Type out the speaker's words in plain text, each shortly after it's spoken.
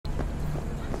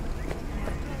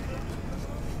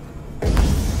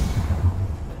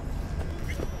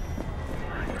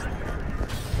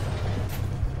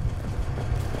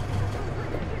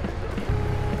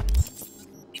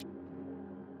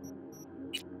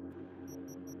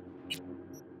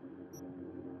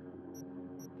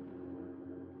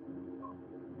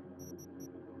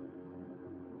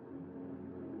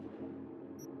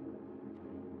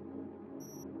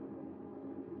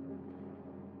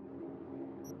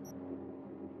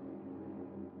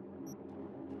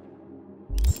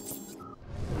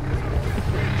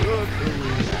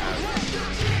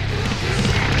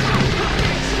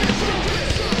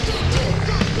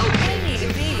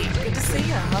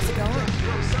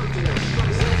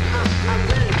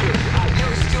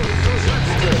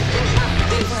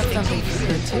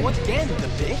again, the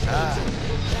bitch.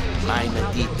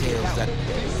 Minor details that...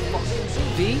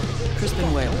 V,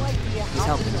 Crispin Wayland. He's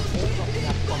helping us.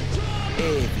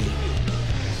 Hey, V.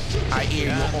 I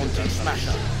hear you're on to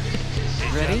Smasher.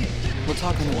 Ready? We'll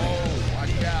talk on the way.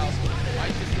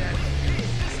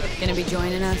 Gonna be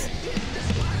joining us?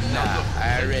 Nah,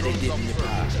 I already did in the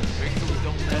past.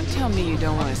 Don't tell me you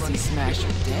don't want to see Smasher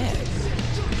dead.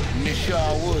 Me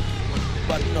sure would,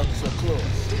 but not so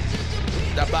close.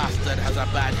 The bastard has a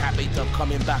bad habit of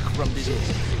coming back from the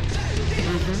dead.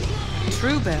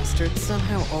 True bastards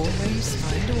somehow always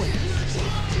find a way.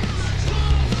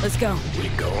 Let's go. We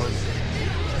going?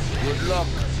 Good luck.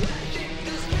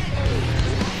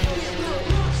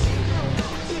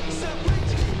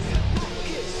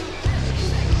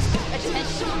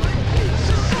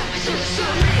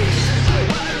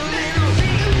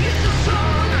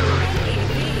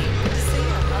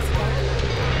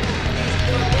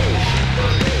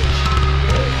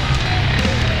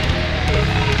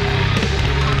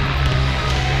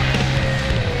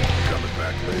 Coming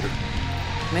back later.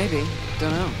 Maybe.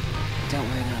 Don't know. Don't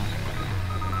wait out.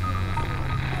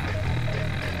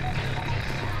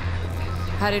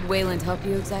 How did Wayland help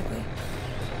you exactly?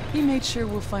 He made sure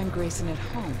we'll find Grayson at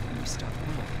home when we start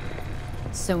work.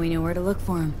 So we know where to look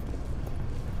for him.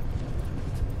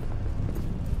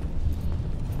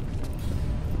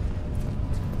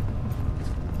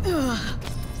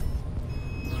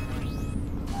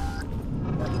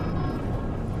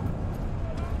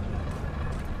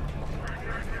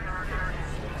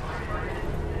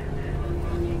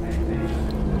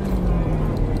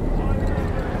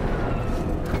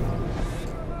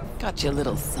 Got you a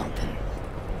little something.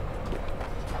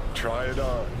 Try it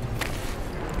on.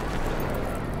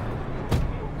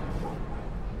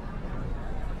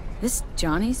 This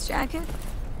Johnny's jacket?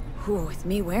 Ooh, with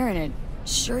me wearing it,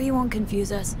 sure you won't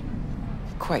confuse us?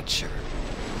 Quite sure.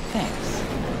 Thanks.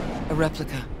 A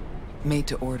replica. Made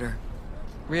to order.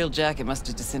 Real jacket must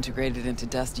have disintegrated into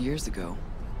dust years ago.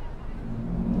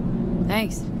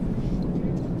 Thanks.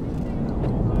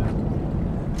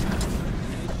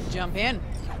 Jump in.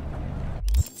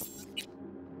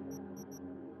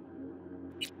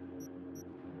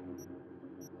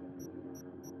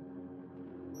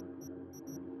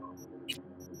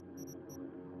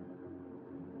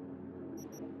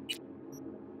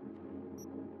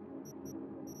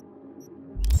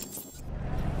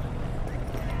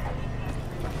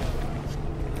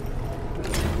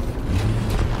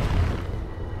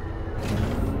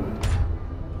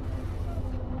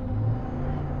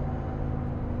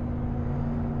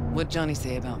 What'd Johnny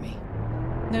say about me?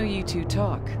 No, you two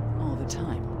talk all the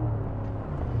time.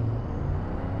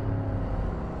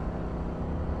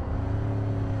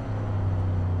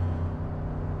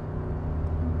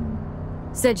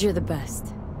 Said you're the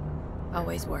best.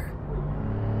 Always were.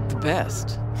 The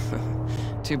best.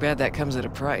 Too bad that comes at a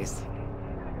price.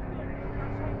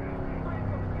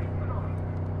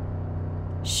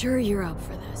 Sure you're up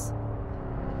for this?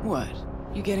 What?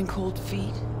 You getting cold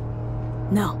feet?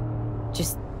 No.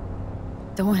 Just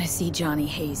don't want to see Johnny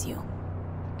haze you.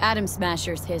 Adam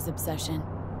Smasher's his obsession,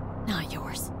 not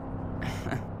yours.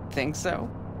 Think so?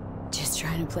 Just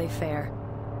trying to play fair.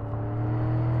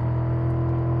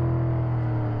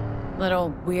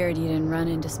 Little weird you didn't run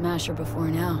into Smasher before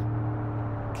now.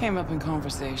 Came up in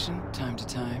conversation, time to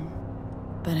time.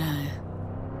 But,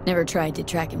 never tried to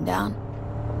track him down?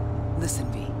 Listen,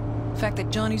 V. The fact that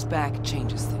Johnny's back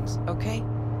changes things, okay?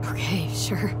 Okay,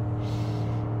 sure.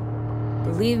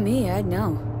 Believe me, I'd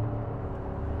know.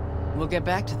 We'll get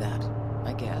back to that,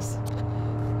 I guess.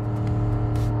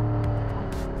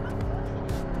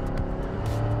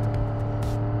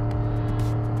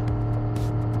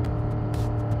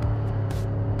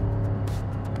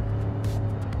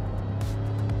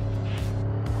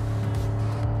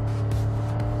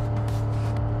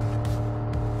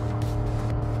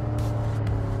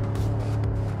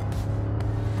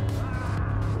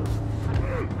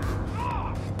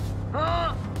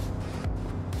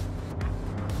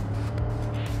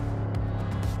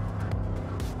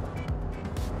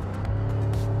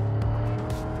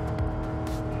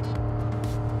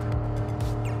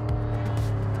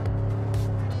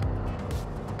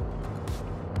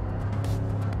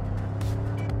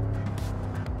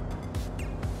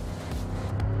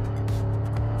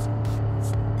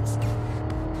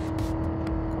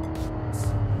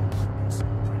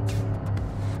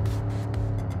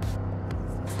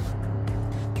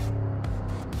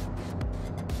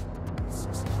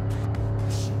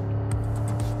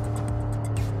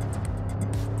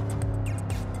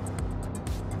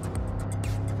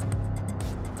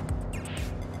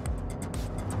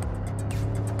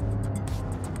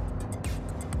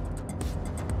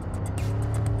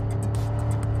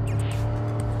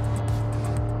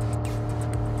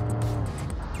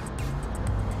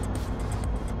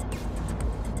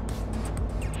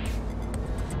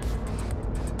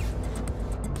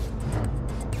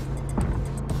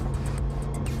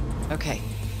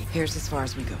 Here's as far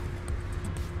as we go.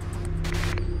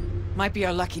 Might be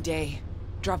our lucky day.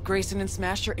 Drop Grayson and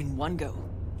Smasher in one go.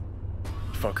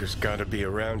 Fucker's gotta be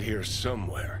around here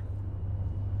somewhere.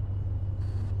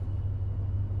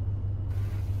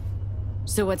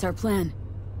 So what's our plan?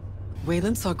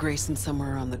 Wayland saw Grayson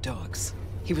somewhere on the docks.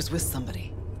 He was with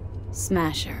somebody.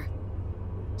 Smasher.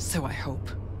 So I hope.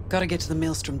 Gotta get to the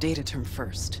Maelstrom data term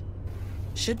first.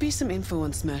 Should be some info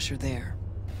on Smasher there.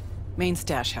 Main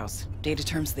stash house. Data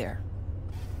term's there.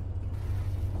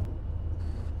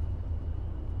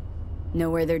 Know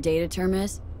where their data term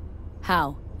is?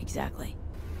 How, exactly?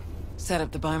 Set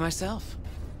up the buy myself.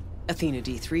 Athena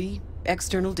D3,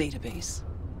 external database.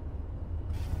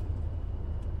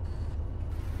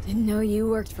 Didn't know you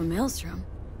worked for Maelstrom.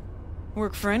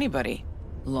 Work for anybody,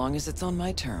 long as it's on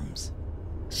my terms.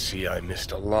 See, I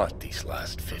missed a lot these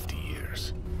last 50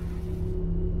 years.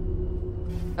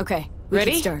 Okay, we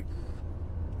Ready? can start.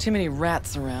 Too many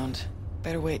rats around.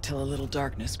 Better wait till a little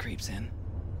darkness creeps in.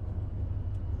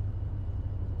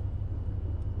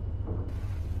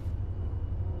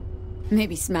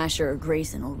 Maybe Smasher or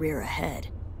Grayson will rear ahead.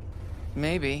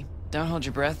 Maybe. Don't hold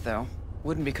your breath, though.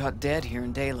 Wouldn't be caught dead here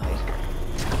in daylight.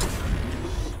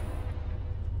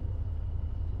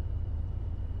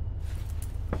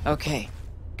 Okay.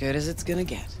 Good as it's gonna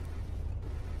get.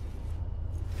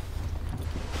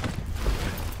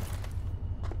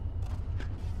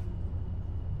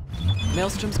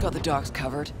 Maelstrom's got the docks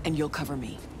covered, and you'll cover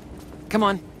me. Come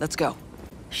on, let's go.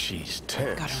 She's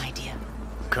tense. Got an idea.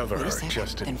 Cover Wait a her second,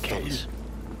 just in and follow case. me.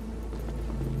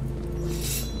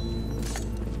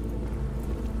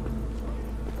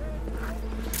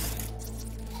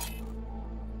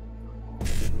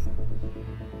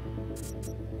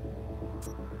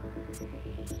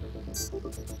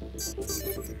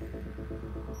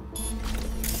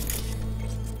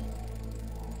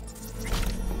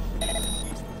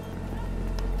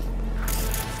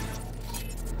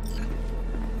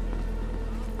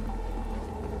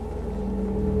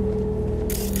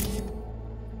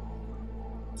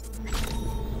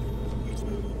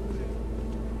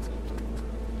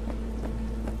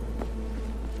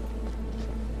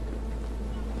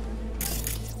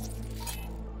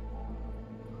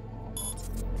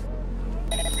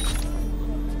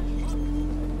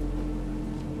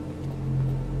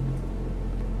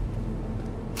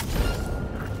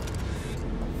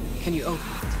 Can you open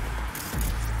it?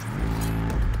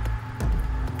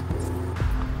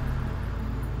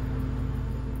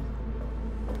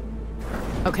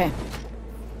 Okay.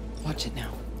 Watch it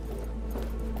now.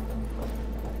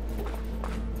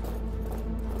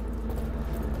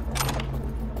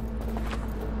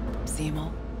 See 'em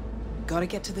all? Gotta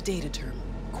get to the data term,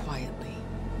 quietly.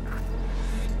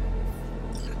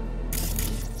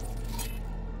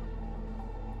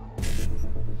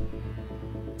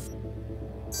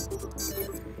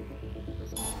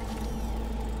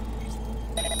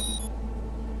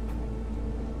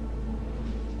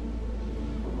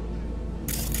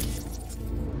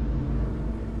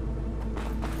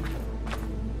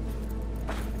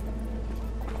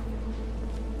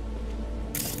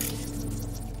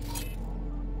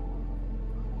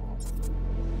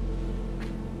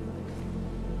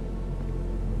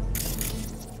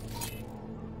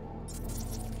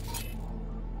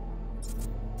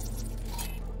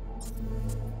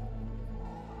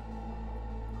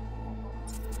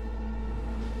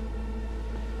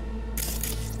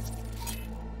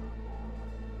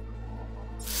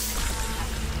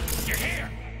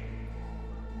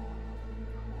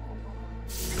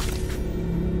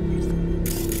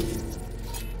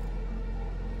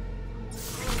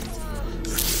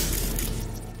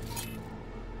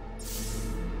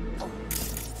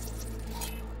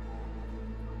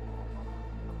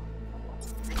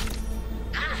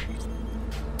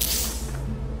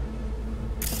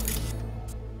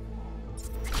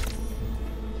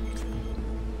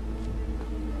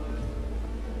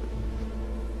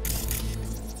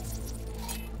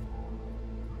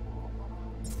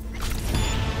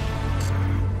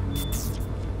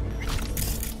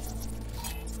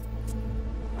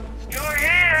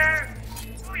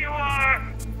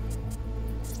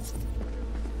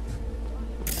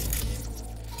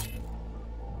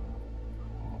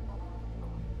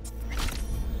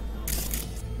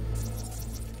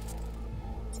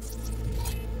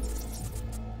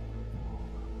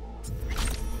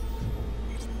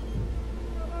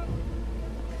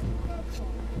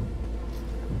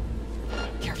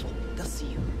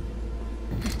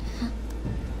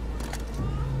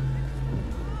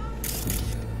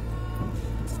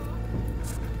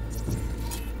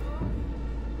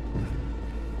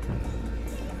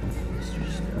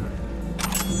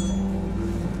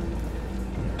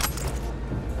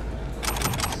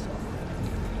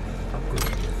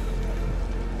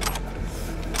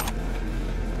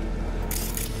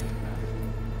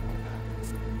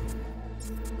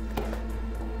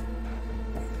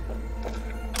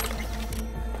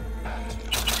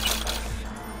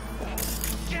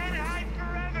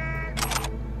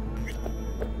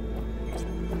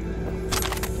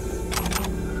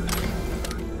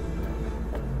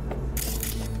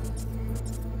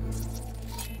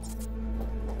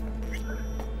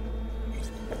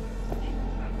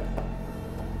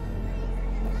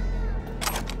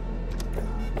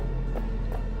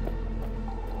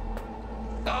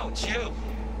 it's you.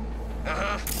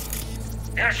 Uh-huh.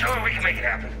 Yeah, sure, we can make it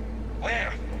happen.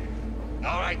 Where?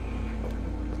 All right.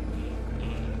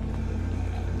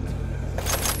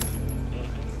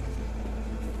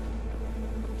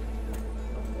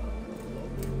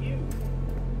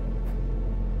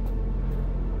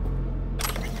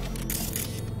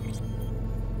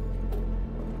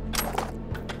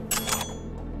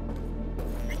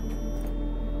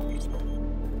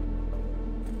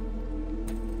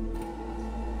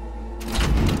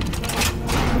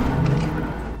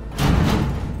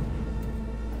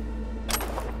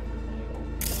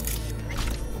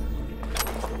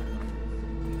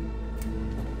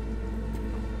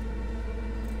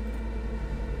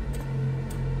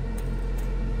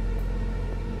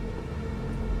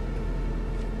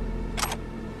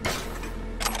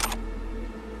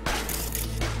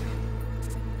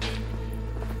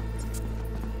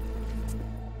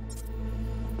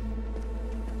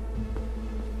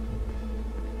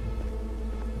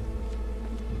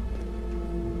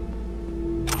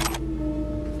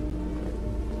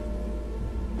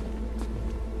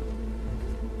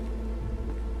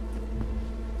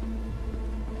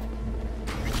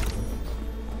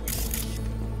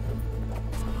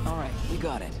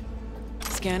 Got it.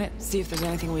 Scan it, see if there's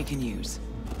anything we can use.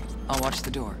 I'll watch the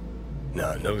door.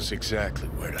 Nah, knows exactly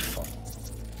where to fall.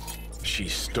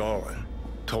 She's stalling.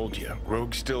 Told you,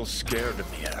 Rogue's still scared of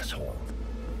the asshole.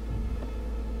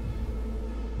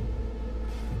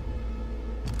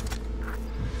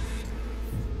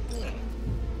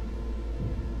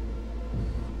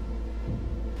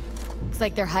 Looks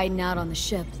like they're hiding out on the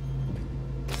ship.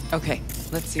 Okay,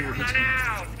 let's see what we can do.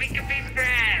 Out! We can be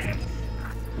friends!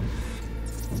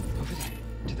 Over there,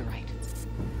 to the right.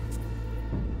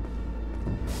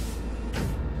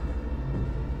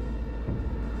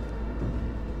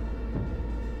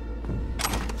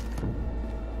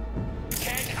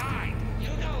 Can't hide! You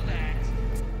know that!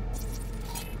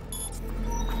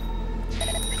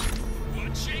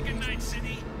 What's shaking, Night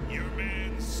City? Your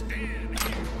man Stan here.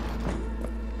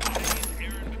 My name's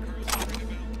Aaron McCurl's ring a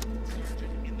bell.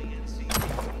 Sergeant in the NC.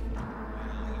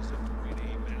 Well, he's a pretty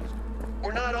master.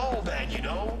 We're not all bad, you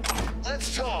know?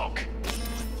 Let's talk!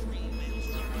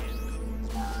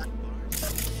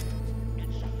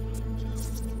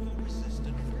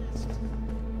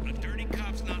 A dirty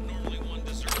cop's not normally one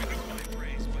deserving of my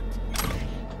praise, but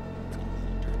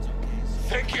turns okay.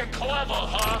 Think you're clever,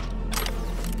 huh?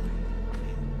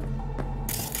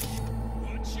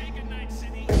 What's shaking, Night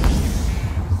City?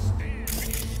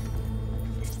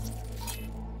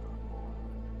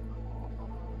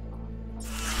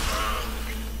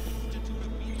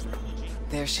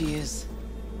 There she is.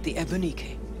 The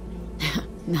Ebonique.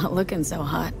 Not looking so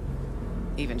hot.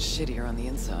 Even shittier on the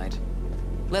inside.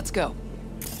 Let's go.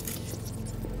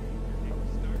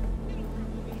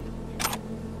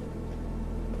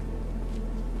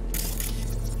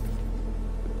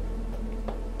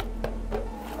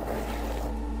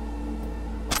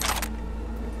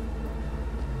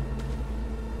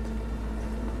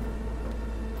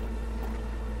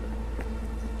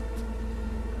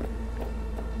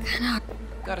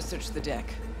 Gotta search the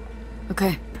deck.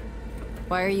 Okay.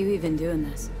 Why are you even doing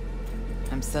this?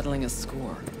 I'm settling a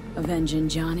score. Avenging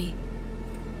Johnny?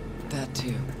 That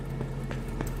too.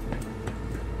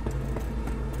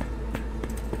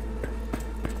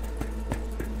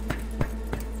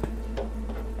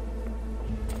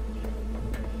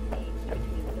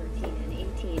 Between 13 and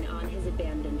 18 on his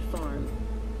abandoned farm.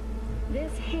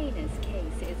 This heinous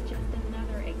case is just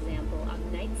another example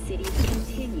of Night City's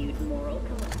continued moral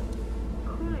collapse.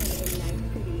 Crime in Night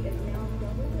City is now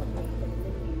double the rate than in the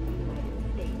new United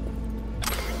States.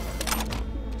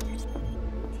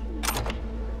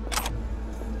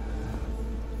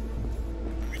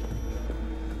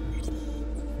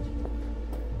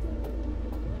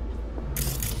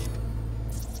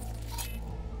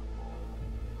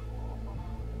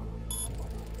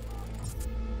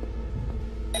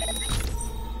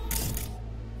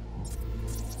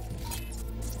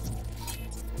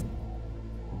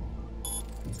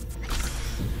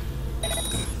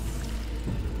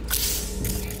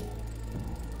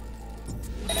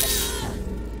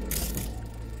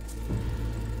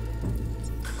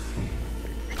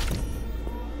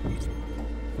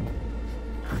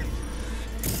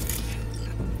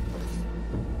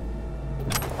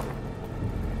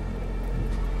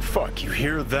 Fuck, you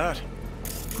hear that?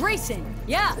 Grayson!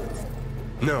 Yeah!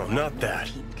 No, not that.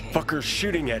 Fucker's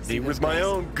shooting at me with my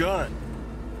own gun.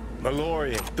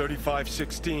 Malorian,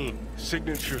 3516.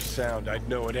 Signature sound, I'd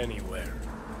know it anywhere.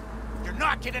 You're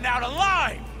not getting out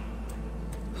alive!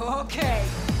 Okay.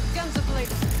 Guns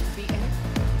ablaze. Be in.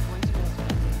 Going to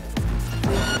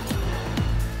go.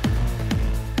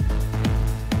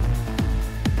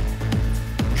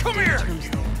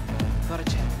 Gotta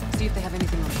check. See if they have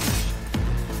anything on Flash.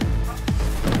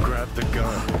 Grab the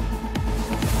gun.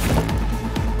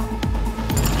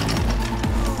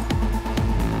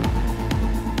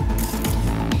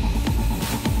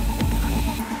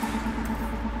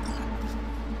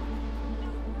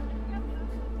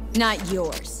 Not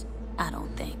yours, I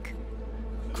don't think.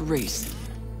 Grace.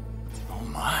 Oh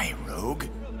my, Rogue.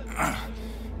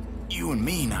 You and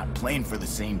me not playing for the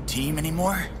same team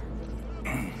anymore?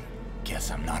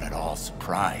 Guess I'm not at all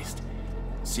surprised.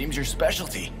 Seems your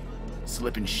specialty.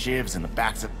 Slipping shivs in the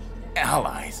backs of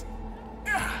allies.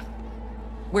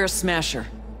 Where's Smasher?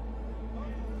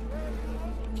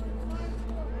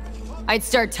 I'd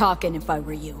start talking if I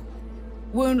were you.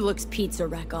 Wound looks pizza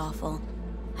wreck awful.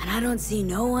 And I don't see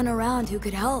no one around who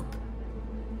could help.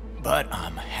 But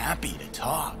I'm happy to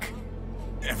talk.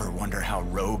 Ever wonder how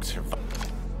Rogue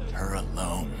survived her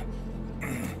alone?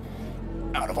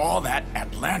 Out of all that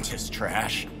Atlantis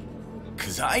trash,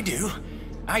 'cause I do,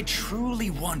 I truly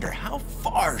wonder how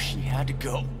far she had to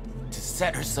go to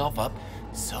set herself up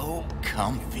so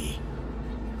comfy.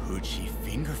 Who'd she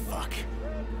finger fuck?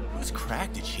 Whose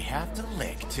crack did she have to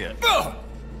lick to... Ugh!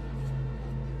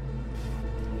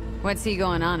 What's he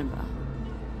going on about?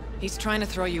 He's trying to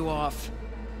throw you off.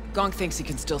 Gong thinks he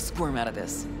can still squirm out of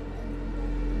this.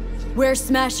 Where's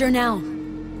Smasher now?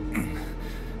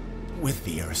 With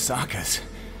the Arasakas.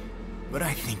 But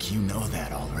I think you know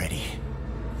that already.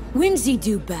 When's he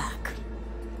due back?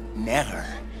 Never.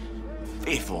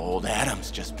 Faithful old Adam's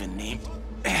just been named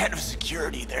head of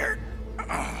security there.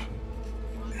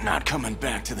 Not coming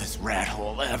back to this rat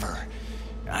hole ever.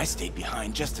 I stayed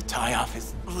behind just to tie off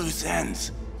his loose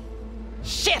ends.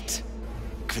 Shit!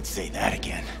 Could say that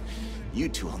again. You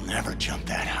two will never jump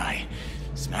that high.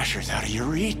 Smasher's out of your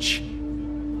reach.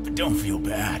 But don't feel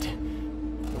bad.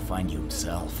 He'll find you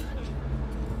himself.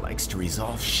 Likes to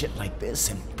resolve shit like this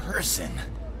in person.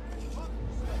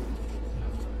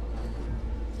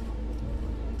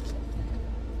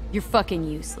 You're fucking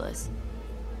useless.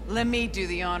 Let me do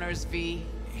the honors, V.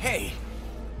 Hey,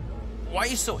 why are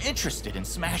you so interested in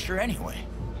Smasher anyway?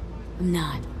 I'm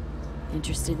not.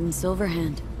 Interested in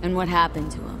Silverhand and what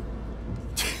happened to him.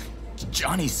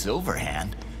 Johnny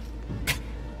Silverhand?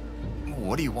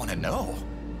 What do you want to know?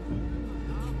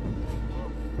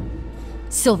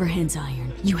 Silverhand's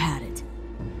iron. You had it.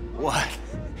 What?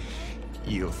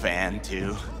 You a fan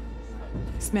too?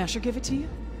 Smasher give it to you?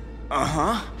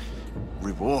 Uh-huh.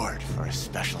 Reward for a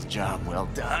special job well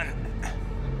done.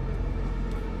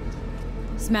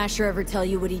 Smasher ever tell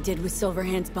you what he did with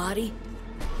Silverhand's body?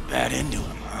 That into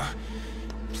him, huh?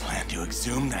 Plan to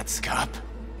exhume that scop?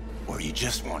 Or you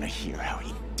just want to hear how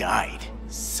he died,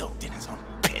 soaked in his own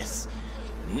piss?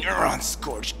 Neurons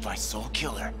scorched by Soul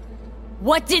Killer.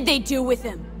 What did they do with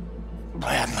him?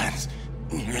 Badlands,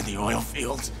 near the oil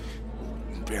fields.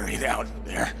 Buried out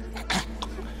there.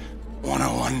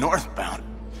 101 northbound.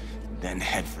 Then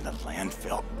head for the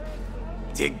landfill.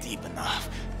 Dig deep enough.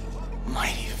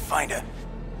 Might even find a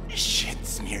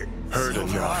shit-smeared Heard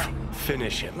silver enough. arm.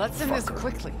 Finish him, Let's end this fucker.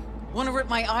 quickly. Wanna rip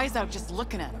my eyes out just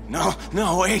looking at him.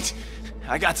 No, wait.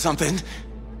 I got something.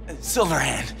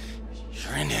 Silverhand.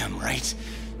 You're into him, right?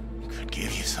 Could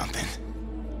give you something.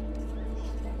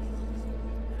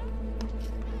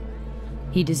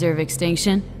 He deserve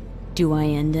extinction? Do I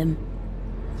end him?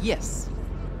 Yes.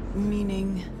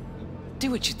 Meaning,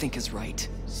 do what you think is right.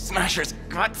 Smasher's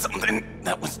got something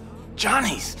that was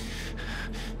Johnny's.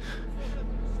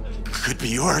 Could be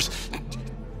yours.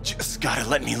 Just gotta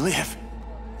let me live.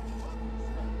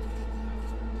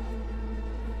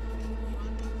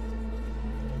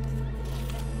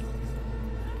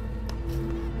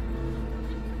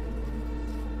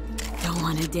 Don't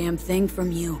want a damn thing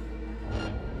from you.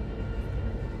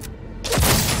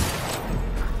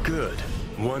 Good.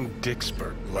 One dick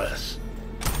spurt less.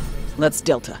 Let's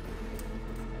Delta.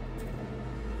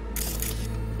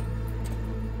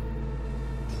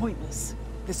 Pointless.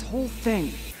 This whole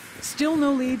thing. Still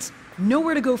no leads,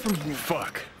 nowhere to go from here.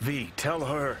 Fuck. V, tell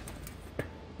her.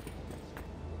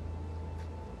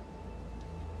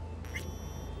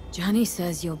 Johnny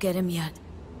says you'll get him yet.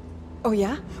 Oh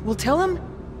yeah? We'll tell him?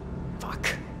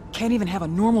 Fuck. Can't even have a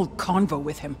normal convo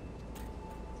with him.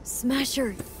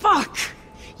 Smasher. Fuck!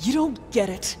 You don't get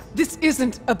it. This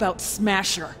isn't about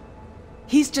Smasher.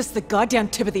 He's just the goddamn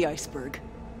tip of the iceberg.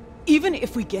 Even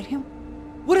if we get him,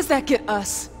 what does that get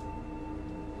us?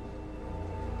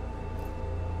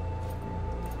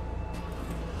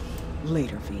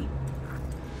 Later, V.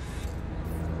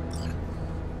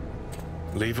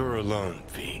 Leave her alone,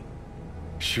 V.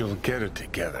 She'll get it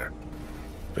together.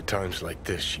 But times like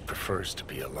this, she prefers to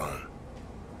be alone.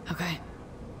 Okay.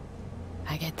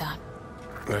 I get that.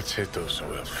 Let's hit those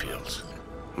oil fields.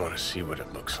 Want to see what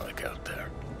it looks like out there.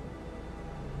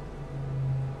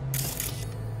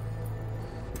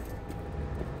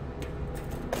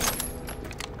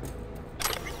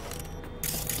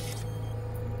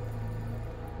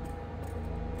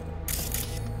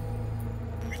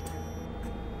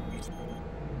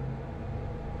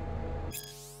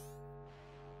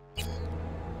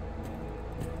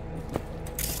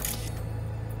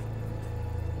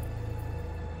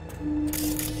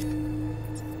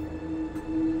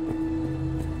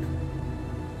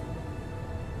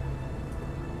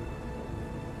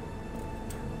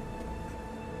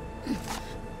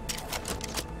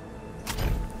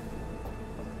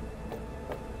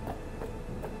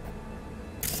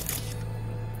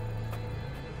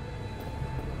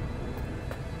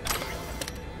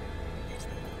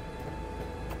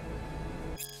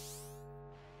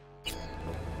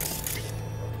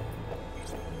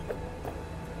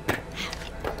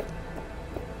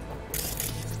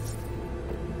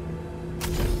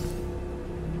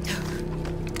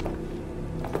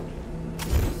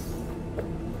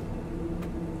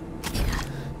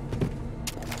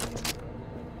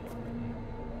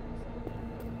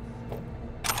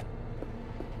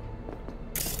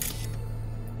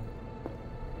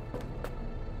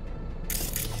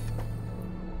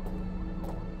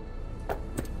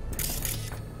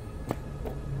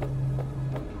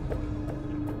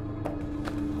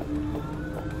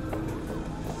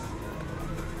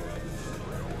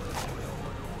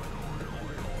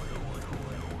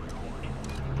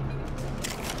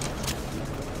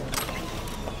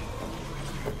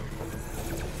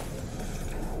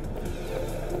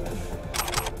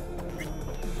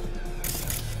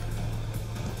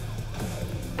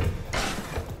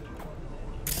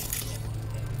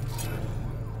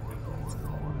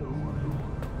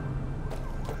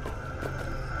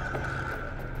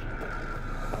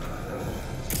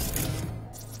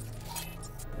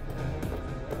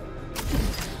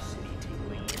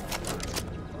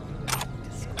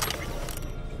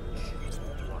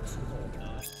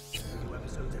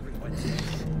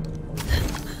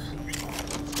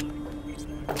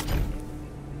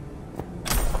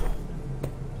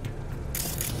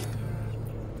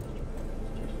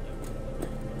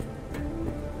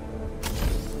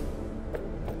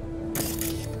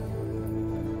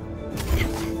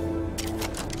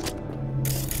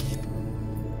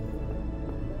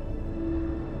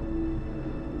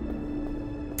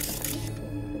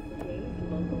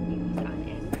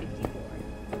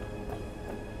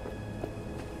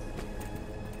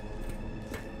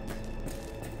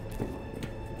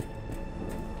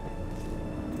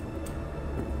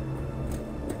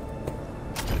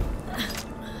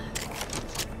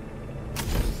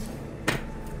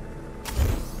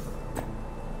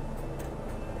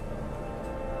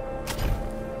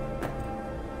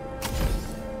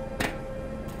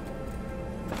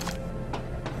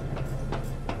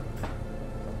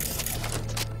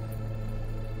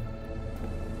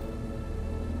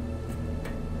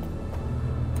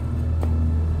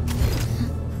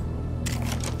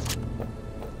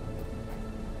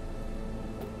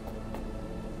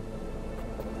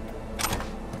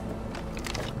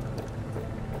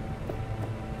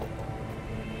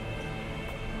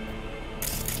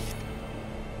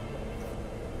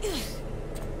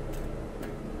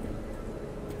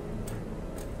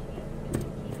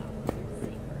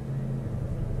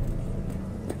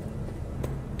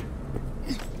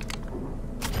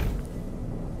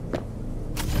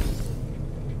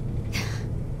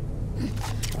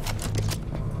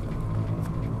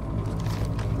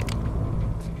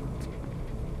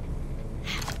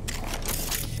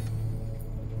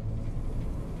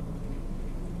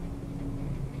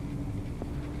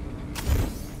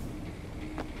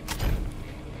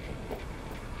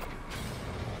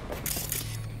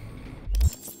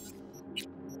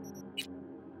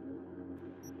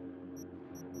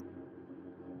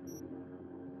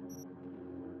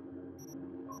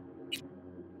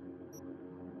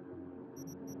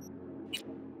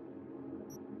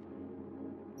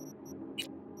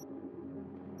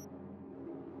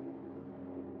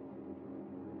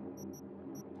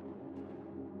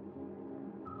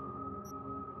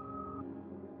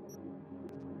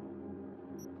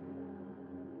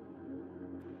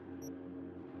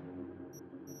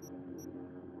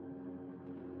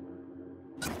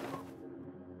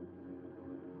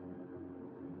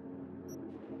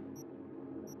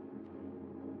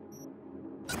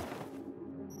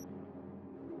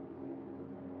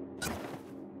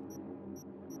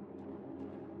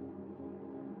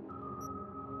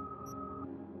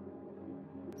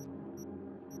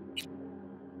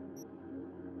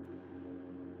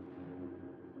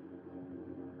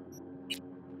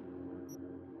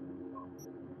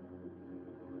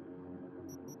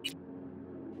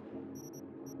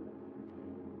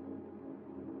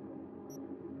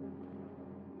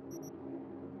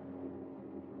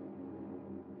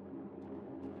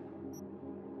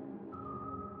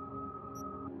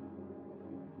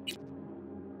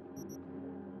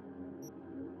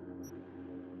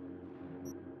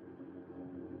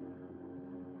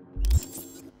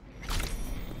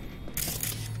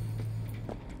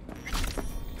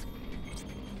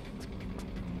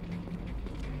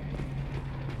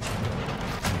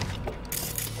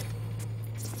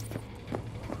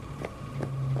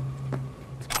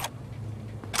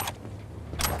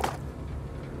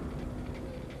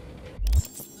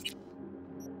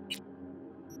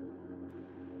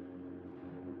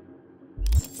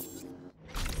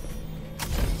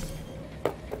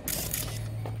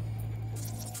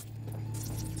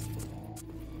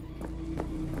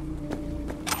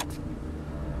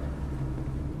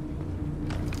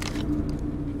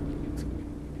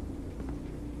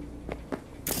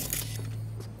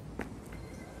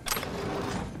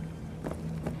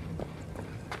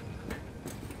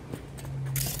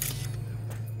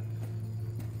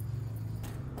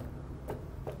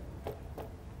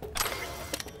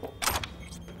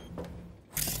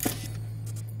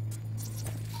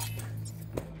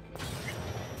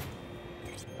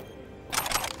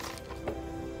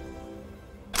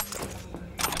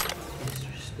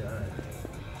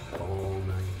 all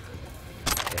night.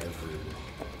 Everyone.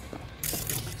 We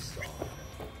saw.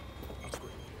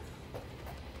 Upgraded.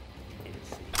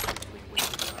 Innocent.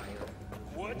 Fire.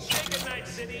 What's shaking, Night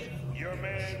City? Your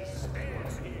man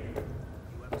stands here.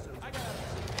 I got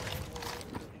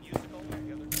and you stole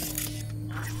together.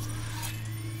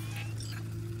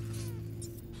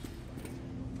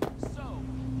 So,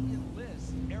 he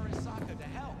enlists Arasaka to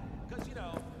help. Because, you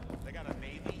know, they got a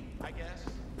navy, I guess.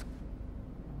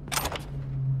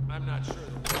 I'm not sure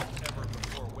that we've ever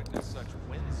before witnessed such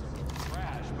winsome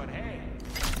trash, but hey,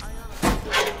 I honestly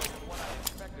don't know what I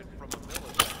expected from a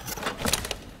military.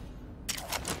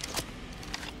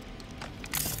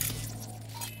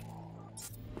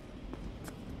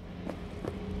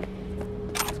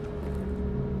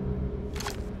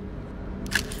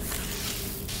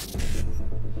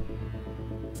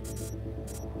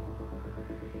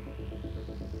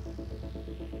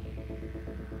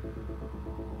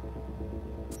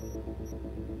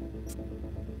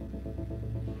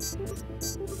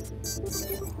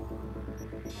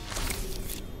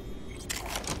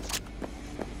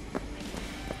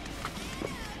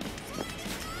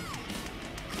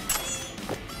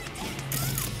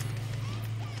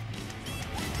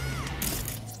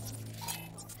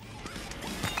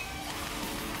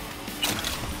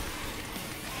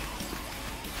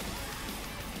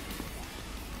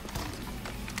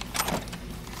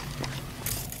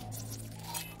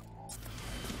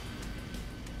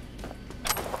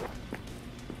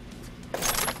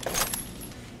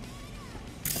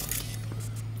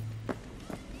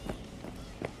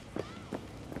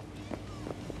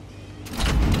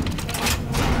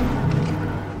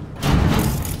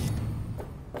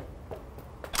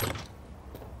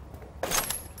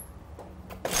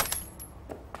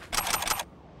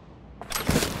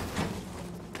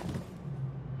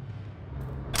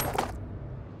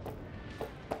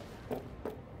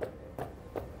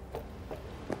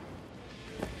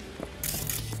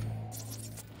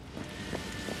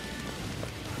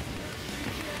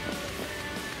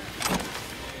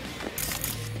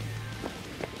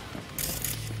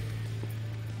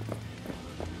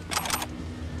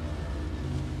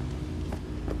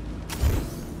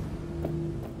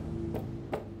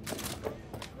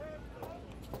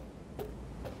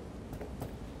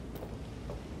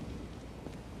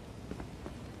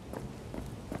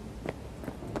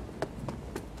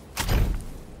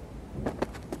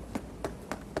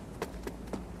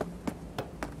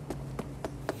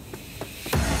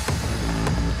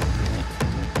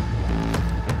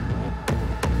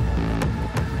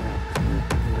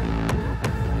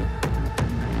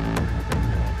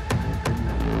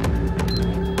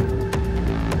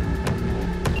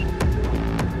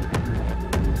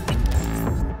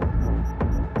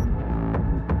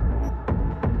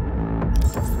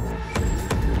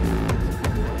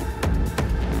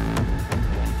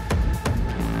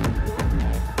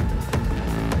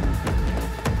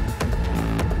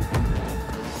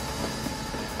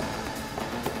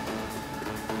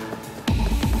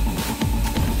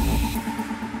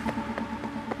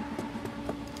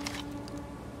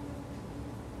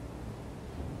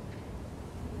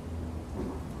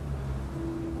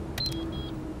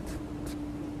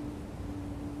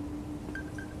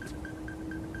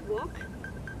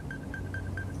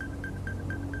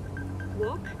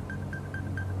 Walk?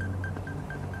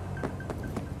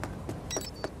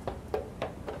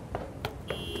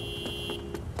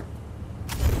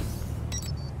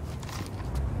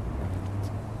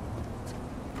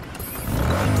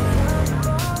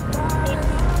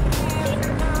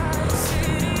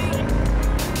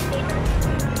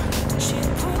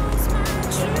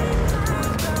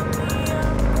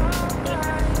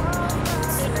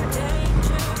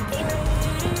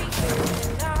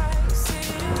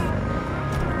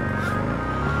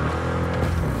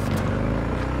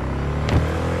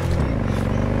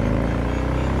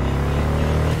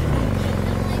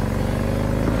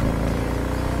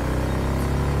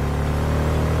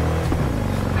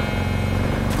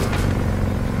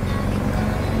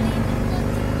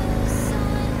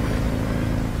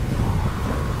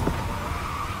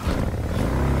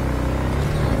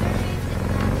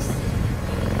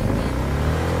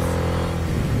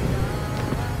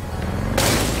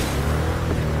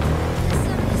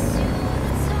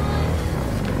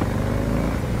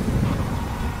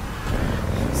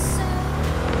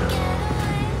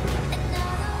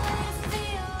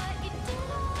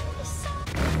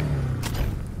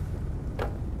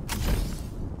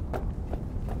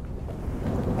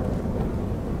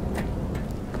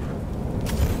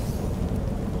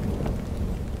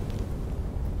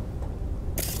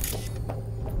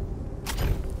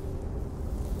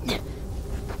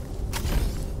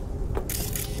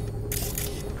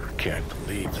 Can't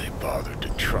believe they bothered to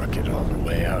truck it all the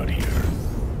way out here.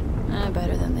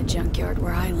 Better than the junkyard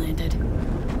where I landed.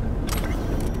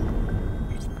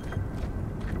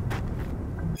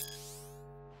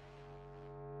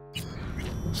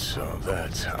 So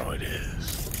that's how it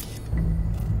is.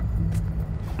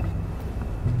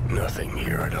 Nothing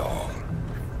here at all.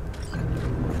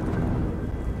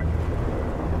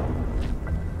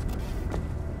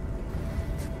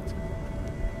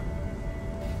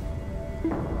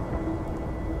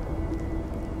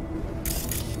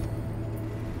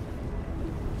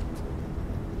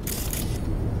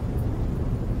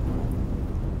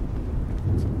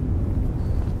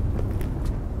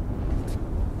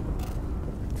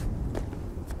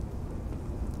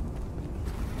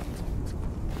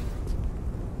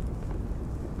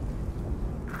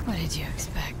 What did you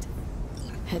expect?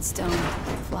 Headstone,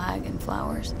 flag, and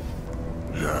flowers?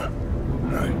 No.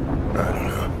 I don't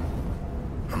know.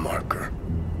 A marker.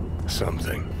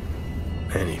 Something.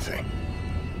 Anything.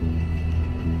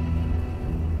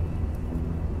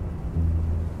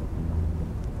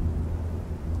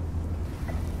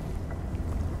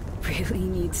 Really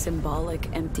need symbolic,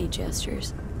 empty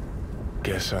gestures?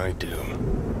 Guess I do.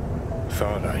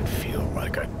 Thought I'd feel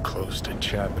like I'd closed a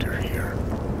chapter here.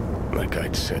 Like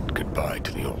I'd said goodbye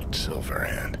to the old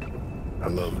Silverhand.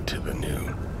 Hello to the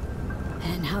new.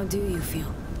 And how do you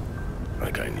feel?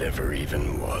 Like I never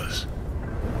even was.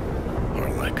 Or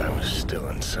like I was still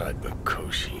inside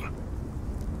Mikoshi.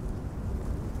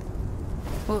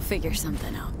 We'll figure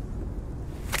something out.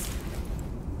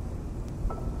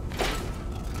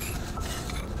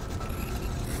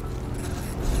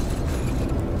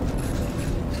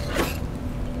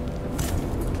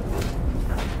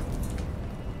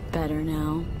 Better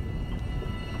now?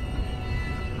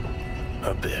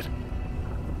 A bit.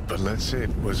 But let's say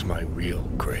it was my real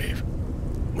grave.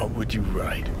 What would you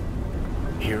write?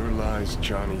 Here lies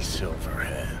Johnny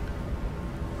Silverhand.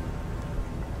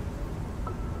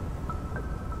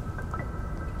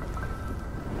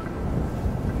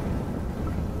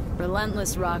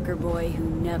 Relentless rocker boy who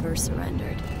never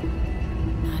surrendered.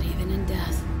 Not even in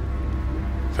death.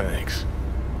 Thanks.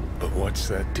 But what's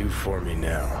that do for me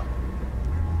now?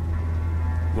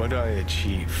 What I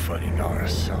achieved fighting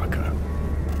Arasaka.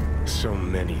 So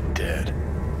many dead,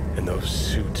 and those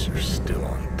suits are still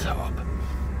on top.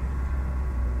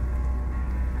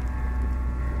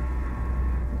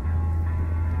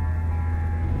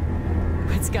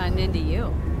 What's gotten into you?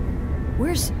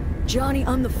 Where's Johnny?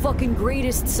 I'm the fucking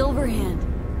greatest Silverhand.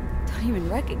 Don't even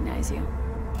recognize you.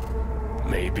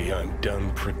 Maybe I'm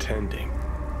done pretending.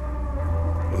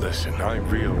 Listen, I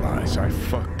realize I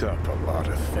fucked up a lot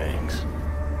of things.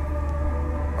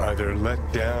 Either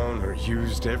let down or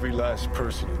used every last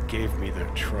person who gave me their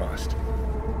trust.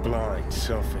 Blind,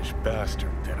 selfish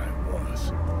bastard that I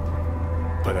was.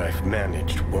 But I've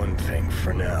managed one thing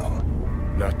for now.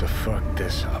 Not to fuck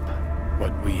this up.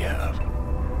 What we have.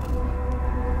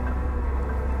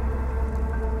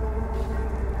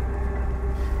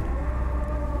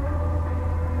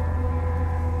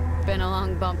 Been a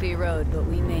long, bumpy road, but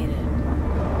we made it.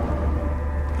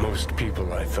 Most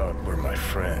people I thought were my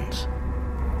friends.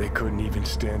 They couldn't even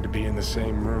stand to be in the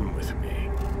same room with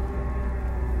me.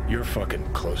 You're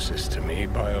fucking closest to me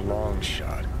by a long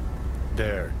shot.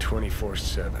 There,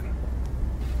 24/7.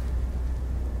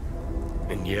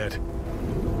 And yet,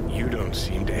 you don't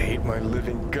seem to hate my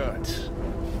living guts.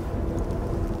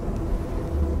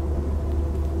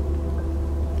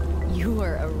 You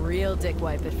were a real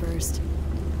dickwipe at first.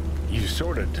 You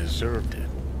sorta deserved it.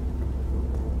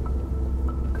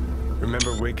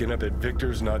 Remember waking up at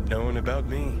Victor's not knowing about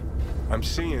me? I'm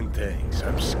seeing things,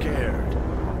 I'm scared.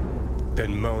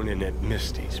 Then moaning at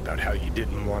Misty's about how you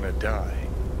didn't want to die.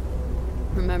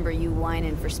 Remember you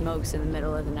whining for smokes in the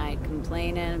middle of the night,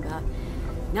 complaining about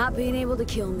not being able to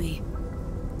kill me.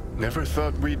 Never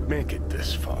thought we'd make it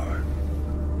this far.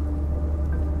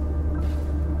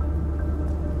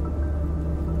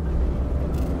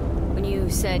 When you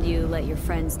said you let your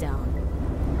friends down,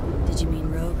 did you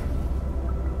mean Rogue?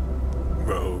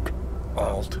 Rogue,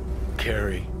 Alt,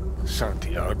 Carrie,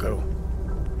 Santiago.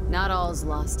 Not all's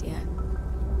lost yet.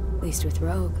 At least with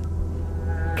Rogue.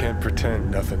 Can't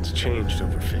pretend nothing's changed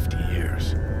over 50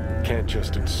 years. Can't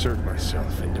just insert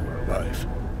myself into her life.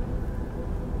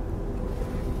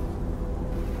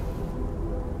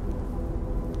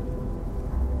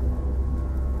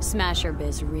 Smasher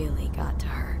Biz really got to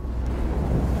her.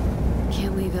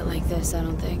 Can't leave it like this, I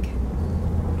don't think.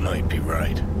 Might be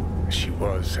right. She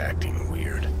was acting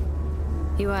weird.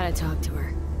 You ought to talk to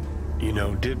her. You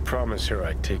know, did promise her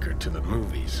I'd take her to the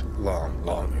movies long,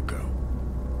 long ago.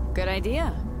 Good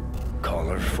idea. Call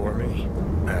her for me.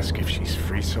 Ask if she's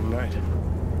free some night.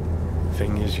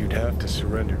 Thing is, you'd have to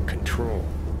surrender control.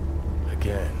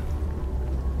 Again.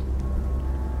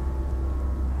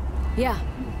 Yeah.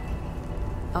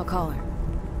 I'll call her.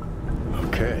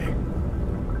 Okay.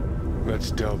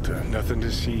 Let's Delta. Nothing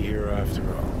to see here after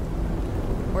all.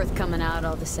 Worth coming out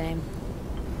all the same.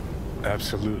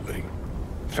 Absolutely.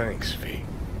 Thanks, V.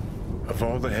 Of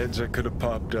all the heads I could have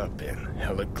popped up in,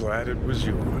 hella glad it was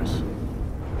yours.